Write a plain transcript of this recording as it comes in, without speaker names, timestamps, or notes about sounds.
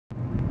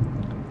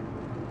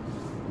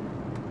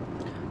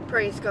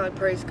Praise God,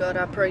 praise God.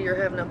 I pray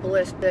you're having a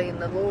blessed day in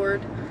the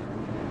Lord.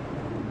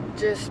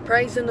 Just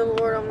praising the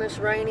Lord on this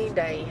rainy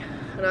day.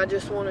 And I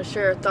just want to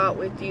share a thought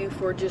with you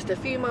for just a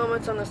few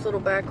moments on this little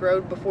back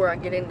road before I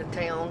get into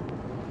town.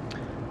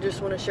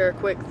 Just want to share a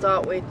quick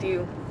thought with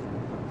you.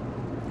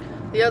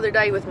 The other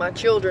day with my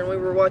children, we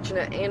were watching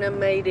an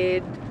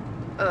animated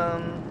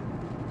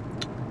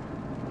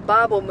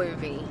Bible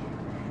movie.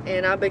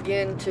 And I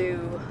began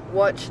to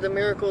watch the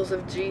miracles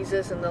of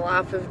Jesus and the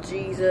life of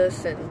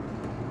Jesus, and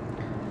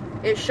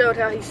it showed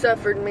how he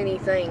suffered many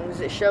things.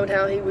 It showed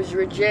how he was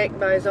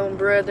rejected by his own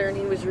brethren.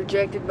 He was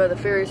rejected by the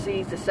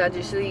Pharisees, the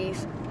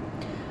Sadducees,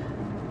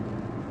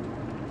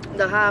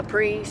 the high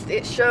priest.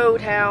 It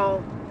showed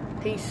how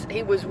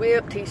he was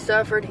whipped, he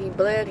suffered, he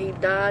bled, he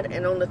died,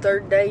 and on the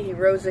third day he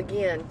rose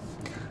again.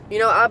 You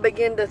know, I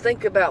began to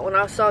think about when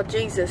I saw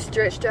Jesus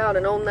stretched out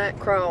and on that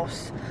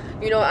cross.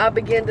 You know, I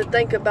began to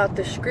think about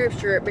the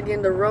scripture. It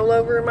began to roll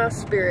over in my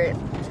spirit.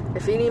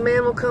 If any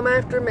man will come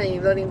after me,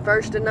 let him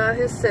first deny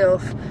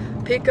himself,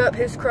 pick up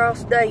his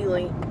cross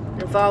daily,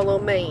 and follow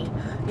me.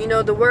 You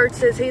know, the word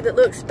says, he that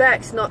looks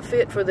back is not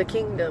fit for the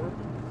kingdom.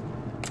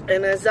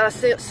 And as I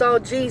saw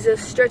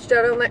Jesus stretched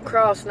out on that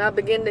cross, and I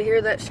began to hear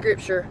that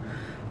scripture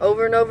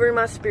over and over in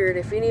my spirit,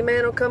 if any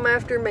man will come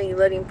after me,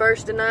 let him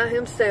first deny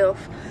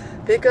himself,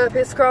 pick up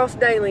his cross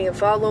daily, and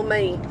follow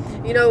me.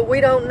 You know,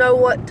 we don't know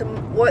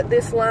what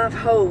this life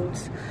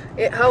holds.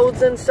 It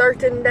holds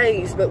uncertain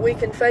days, but we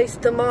can face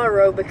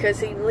tomorrow because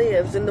he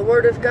lives. And the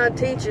Word of God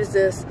teaches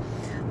us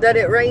that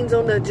it rains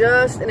on the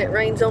just and it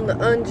rains on the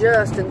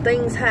unjust, and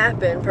things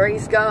happen.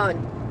 Praise God.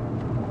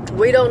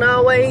 We don't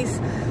always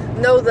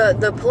know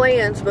the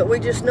plans, but we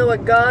just know a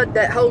God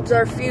that holds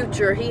our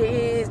future. He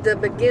is the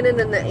beginning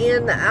and the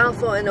end, the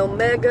Alpha and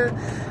Omega.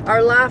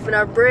 Our life and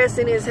our breath's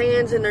in his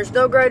hands, and there's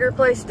no greater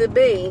place to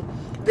be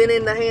than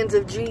in the hands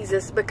of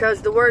Jesus,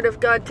 because the Word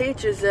of God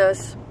teaches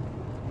us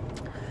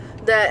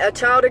that a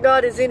child of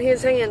God is in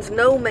his hands.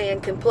 No man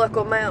can pluck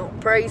them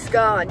out. Praise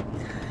God.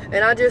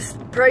 And I just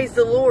praise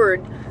the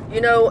Lord,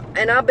 you know,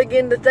 and I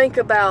begin to think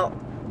about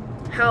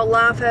how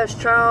life has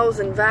trials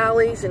and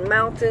valleys and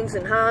mountains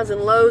and highs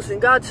and lows,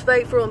 and God's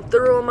faithful and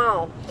through them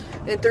all.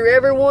 And through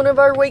every one of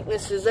our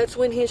weaknesses, that's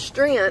when his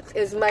strength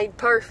is made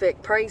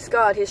perfect. Praise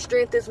God. His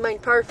strength is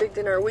made perfect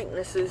in our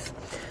weaknesses.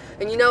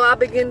 And you know, I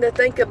begin to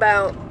think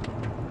about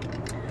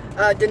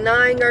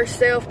denying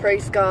ourselves,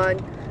 praise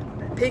God,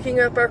 picking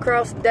up our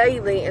cross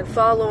daily and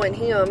following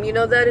him. You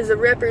know, that is a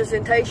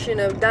representation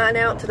of dying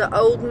out to the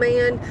old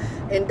man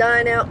and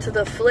dying out to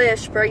the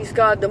flesh. Praise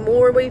God. The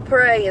more we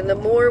pray and the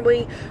more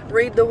we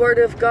read the Word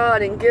of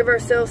God and give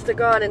ourselves to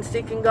God and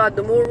seeking God,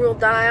 the more we'll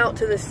die out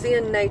to the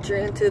sin nature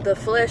and to the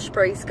flesh.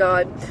 Praise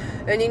God.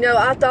 And you know,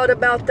 I thought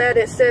about that.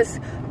 It says,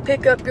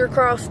 pick up your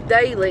cross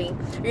daily.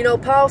 You know,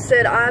 Paul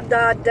said, I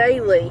die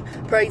daily.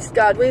 Praise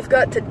God. We've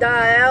got to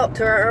die out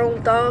to our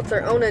own thoughts,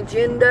 our own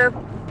agenda.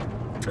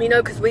 You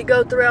know, because we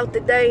go throughout the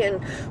day and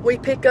we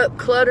pick up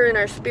clutter in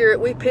our spirit.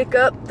 We pick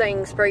up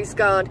things, praise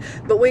God.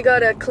 But we got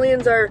to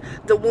cleanse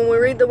when we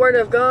read the Word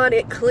of God,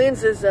 it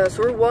cleanses us.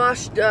 We're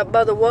washed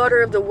by the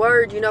water of the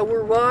Word. You know,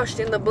 we're washed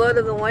in the blood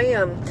of the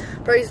Lamb.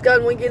 Praise God.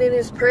 When we get in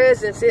his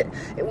presence,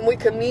 when we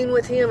commune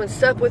with him and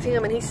sup with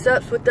him, and he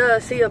sups with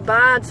us, he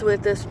abides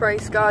with us,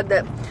 praise God,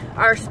 that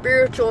our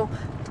spiritual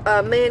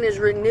man is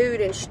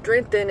renewed and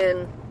strengthened.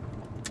 And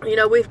you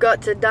know, we've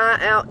got to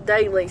die out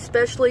daily,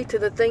 especially to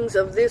the things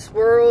of this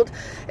world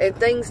and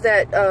things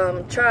that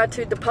try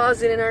to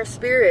deposit in our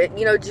spirit.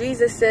 You know,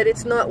 Jesus said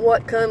it's not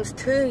what comes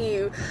to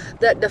you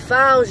that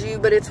defiles you,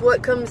 but it's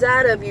what comes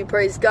out of you,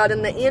 praise God.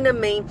 And the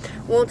enemy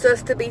wants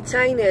us to be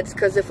tainted,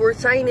 because if we're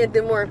tainted,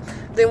 then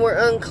we're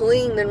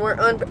unclean, then we're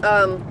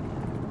unclean.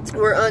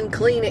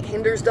 It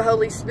hinders the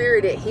Holy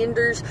Spirit. It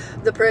hinders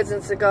the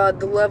presence of God,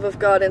 the love of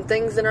God, and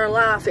things in our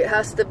life. It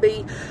has to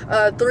be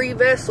three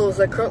vessels: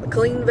 a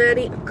clean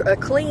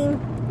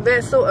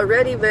vessel, a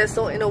ready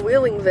vessel, and a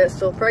willing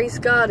vessel. Praise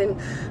God. And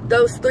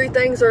those three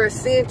things are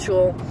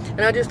essential.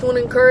 And I just want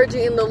to encourage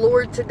you in the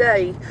Lord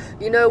today.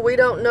 You know, we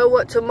don't know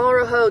what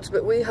tomorrow holds,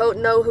 but we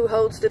know who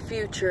holds the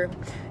future.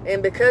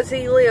 And because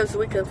he lives,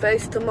 we can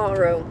face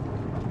tomorrow.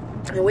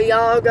 And we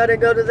all got to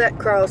go to that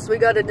cross. We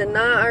got to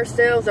deny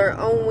ourselves, our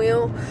own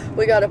will.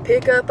 We got to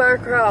pick up our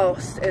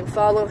cross and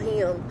follow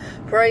him.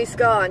 Praise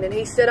God. And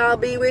he said, I'll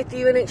be with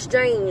you in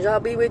exchange. I'll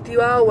be with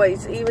you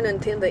always, even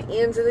until the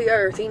ends of the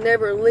earth. He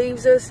never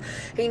leaves us.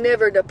 He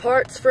never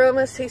departs from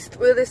us. He's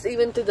with us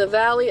even to the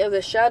valley of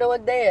the shadow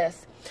of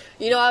death.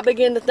 You know, I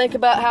begin to think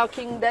about how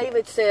King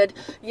David said,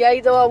 yea,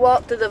 though I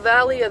walk through the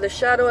valley of the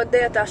shadow of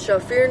death, I shall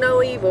fear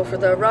no evil, for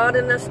the rod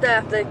and the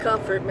staff, they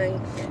comfort me.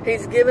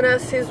 He's given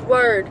us his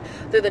word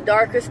through the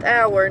darkest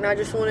hour, and I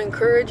just want to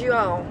encourage you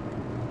all.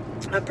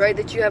 I pray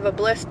that you have a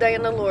blessed day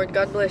in the Lord.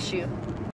 God bless you.